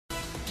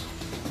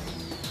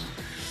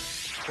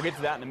We'll get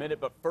to that in a minute,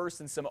 but first,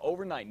 in some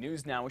overnight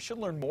news now, we should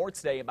learn more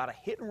today about a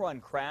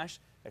hit-and-run crash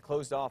that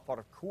closed off part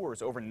of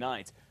Coors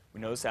overnight. We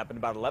know this happened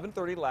about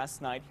 11:30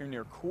 last night here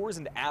near Coors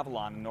and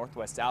Avalon in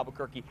northwest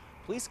Albuquerque.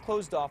 Police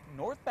closed off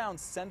northbound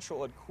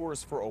Central at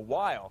Coors for a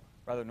while,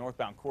 rather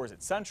northbound Coors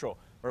at Central.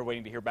 We're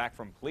waiting to hear back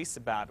from police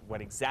about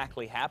what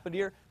exactly happened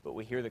here, but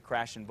we hear the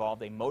crash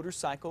involved a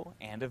motorcycle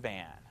and a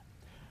van.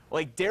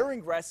 Well, a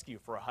daring rescue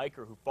for a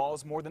hiker who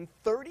falls more than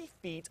 30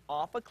 feet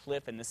off a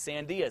cliff in the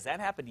Sandias. That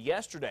happened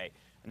yesterday.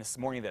 And this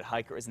morning, that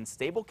hiker is in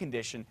stable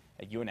condition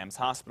at UNM's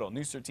hospital.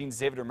 News 13's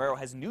David Romero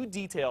has new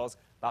details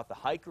about the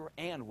hiker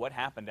and what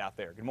happened out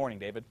there. Good morning,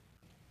 David.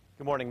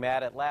 Good morning,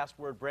 Matt. At last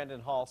word,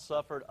 Brandon Hall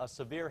suffered a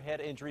severe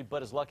head injury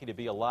but is lucky to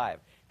be alive.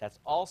 That's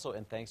also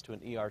in thanks to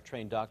an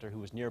ER-trained doctor who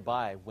was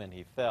nearby when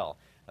he fell.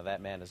 Now, that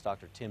man is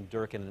Dr. Tim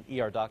Durkin, an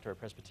ER doctor, a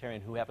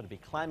Presbyterian who happened to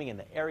be climbing in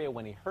the area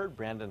when he heard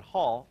Brandon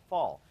Hall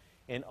fall.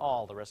 In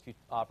all, the rescue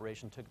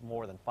operation took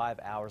more than 5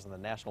 hours, and the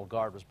National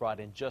Guard was brought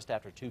in just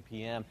after 2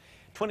 p.m.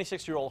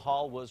 26-year-old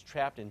Hall was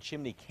trapped in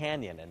Chimney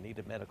Canyon and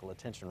needed medical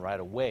attention right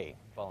away.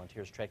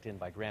 Volunteers trekked in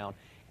by ground,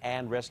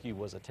 and rescue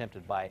was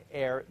attempted by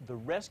air. The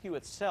rescue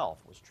itself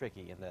was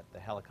tricky in that the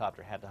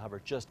helicopter had to hover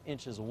just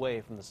inches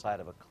away from the side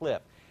of a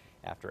cliff.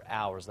 After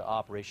hours, the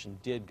operation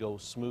did go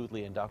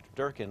smoothly, and Dr.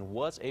 Durkin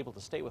was able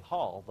to stay with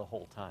Hall the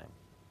whole time.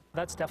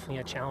 That's definitely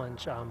a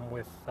challenge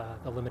with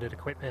the limited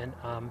equipment.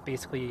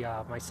 Basically,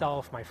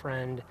 myself, my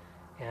friend,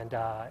 and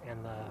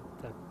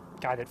the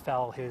guy that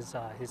fell,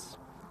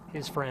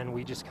 his friend,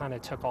 we just kind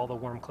of took all the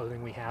warm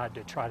clothing we had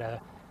to try to,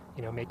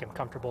 make him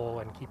comfortable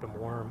and keep him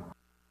warm.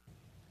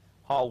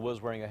 Hall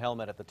was wearing a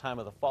helmet at the time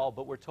of the fall,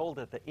 but we're told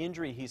that the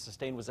injury he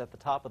sustained was at the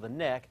top of the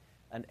neck,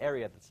 an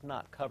area that's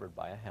not covered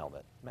by a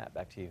helmet. Matt,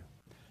 back to you.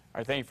 All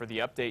right, thank you for the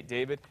update,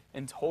 David.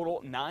 In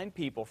total, 9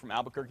 people from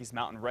Albuquerque's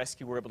Mountain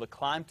Rescue were able to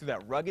climb through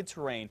that rugged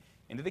terrain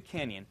into the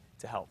canyon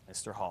to help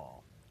Mr.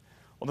 Hall.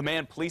 Well, the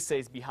man police say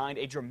is behind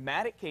a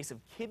dramatic case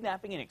of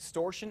kidnapping and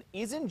extortion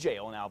is in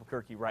jail in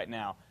Albuquerque right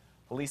now.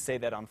 Police say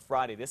that on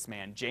Friday, this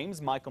man,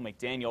 James Michael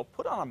McDaniel,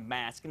 put on a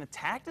mask and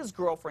attacked his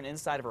girlfriend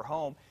inside of her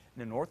home in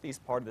the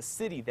northeast part of the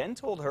city, then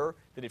told her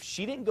that if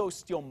she didn't go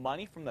steal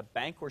money from the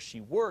bank where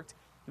she worked,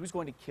 he was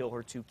going to kill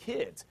her 2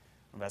 kids.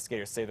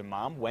 Investigators say the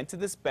mom went to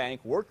this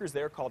bank, workers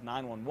there called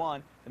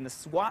 911, and the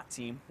SWAT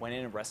team went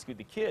in and rescued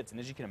the kids.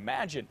 And as you can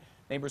imagine,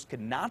 neighbors could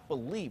not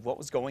believe what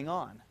was going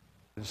on.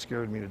 It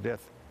scared me to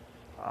death.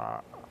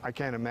 I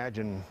can't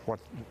imagine what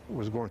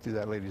was going through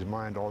that lady's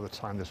mind all the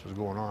time this was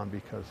going on,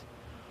 because,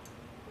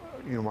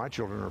 my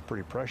children are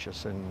pretty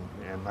precious, and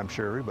I'm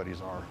sure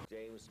everybody's are.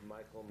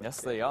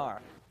 Yes, they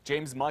are.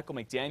 James Michael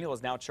McDaniel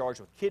is now charged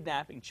with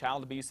kidnapping,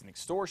 child abuse, and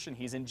extortion.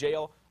 He's in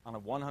jail on a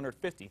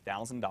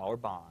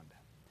 $150,000 bond.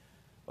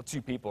 Well,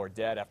 2 people are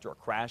dead after a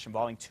crash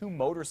involving 2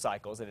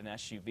 motorcycles at an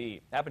SUV.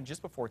 It happened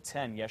just before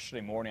 10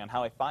 yesterday morning on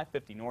Highway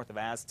 550 north of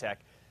Aztec.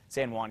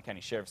 San Juan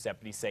County Sheriff's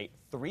deputies say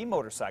 3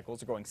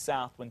 motorcycles are going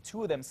south when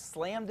 2 of them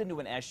slammed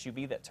into an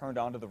SUV that turned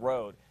onto the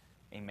road.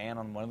 A man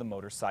on one of the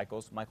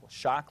motorcycles, Michael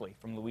Shockley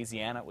from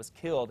Louisiana, was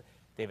killed.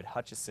 David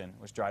Hutchison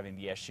was driving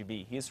the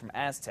SUV. He is from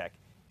Aztec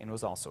and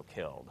was also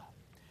killed.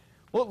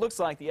 Well, it looks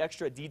like the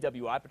extra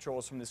DWI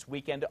patrols from this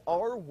weekend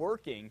are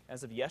working.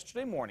 As of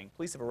yesterday morning,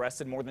 police have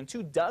arrested more than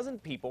 24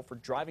 people for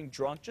driving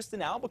drunk just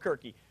in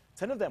Albuquerque.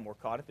 10 of them were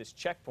caught at this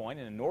checkpoint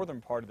in the northern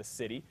part of the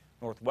city,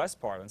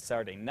 northwest part, on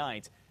Saturday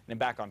night. And then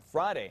back on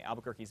Friday,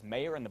 Albuquerque's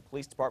mayor and the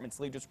police department's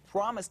leaders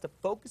promised to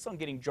focus on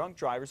getting drunk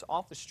drivers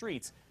off the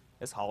streets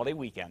this holiday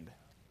weekend.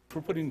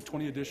 We're putting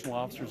 20 additional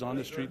officers on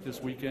the street this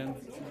weekend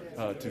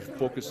to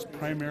focus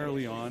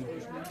primarily on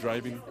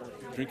drinking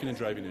and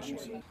driving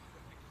issues.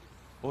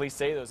 Police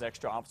say those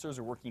extra officers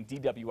are working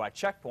DWI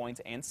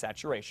checkpoints and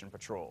saturation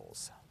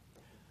patrols.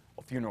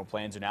 Well, funeral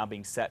plans are now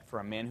being set for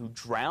a man who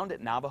drowned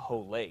at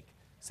Navajo Lake.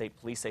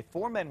 Police say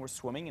 4 men were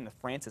swimming in the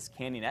Francis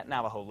Canyon at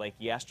Navajo Lake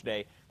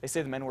yesterday. They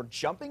say the men were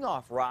jumping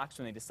off rocks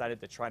when they decided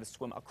to try to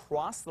swim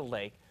across the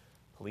lake.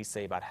 Police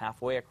say about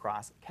halfway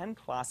across, Ken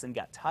Clausen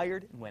got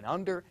tired and went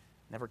under,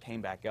 never came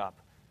back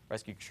up.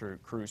 Rescue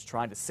crews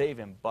tried to save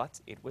him,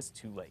 but it was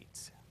too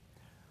late.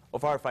 Well,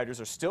 firefighters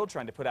are still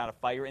trying to put out a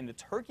fire in the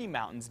Turkey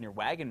Mountains near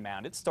Wagon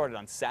Mound. It started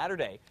on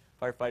Saturday.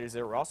 Firefighters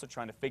there were also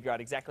trying to figure out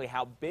exactly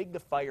how big the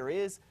fire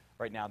is.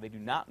 Right now, they do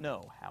not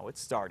know how it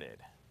started.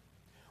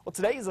 Well,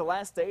 today is the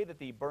last day that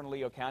the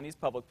Bernalillo County's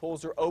public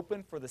pools are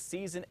open for the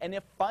season. And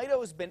if Fido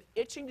has been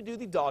itching to do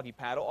the doggy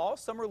paddle all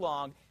summer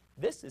long,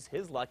 this is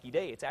his lucky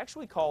day. It's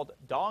actually called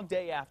Dog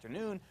Day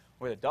Afternoon,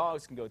 where the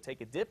dogs can go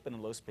take a dip in the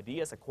Los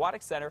Padillas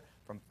Aquatic Center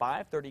from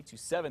 5:30 to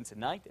 7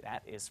 tonight.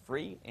 That is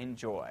free.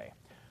 Enjoy.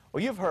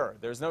 Well, you've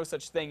heard there's no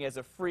such thing as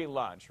a free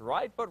lunch,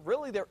 right? But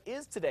really there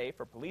is today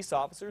for police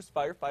officers,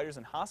 firefighters,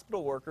 and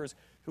hospital workers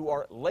who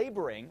are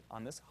laboring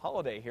on this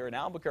holiday here in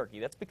Albuquerque.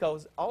 That's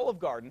because Olive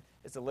Garden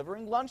is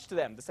delivering lunch to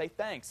them to say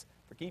thanks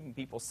for keeping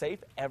people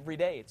safe every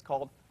day. It's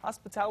called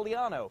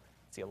Hospitaliano.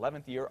 It's the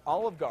 11th year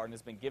Olive Garden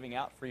has been giving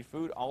out free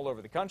food all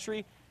over the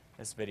country.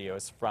 This video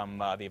is from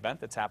the event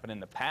that's happened in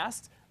the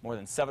past. More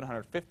than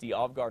 750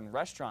 Olive Garden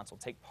restaurants will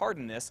take part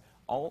in this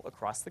all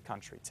across the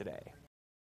country today.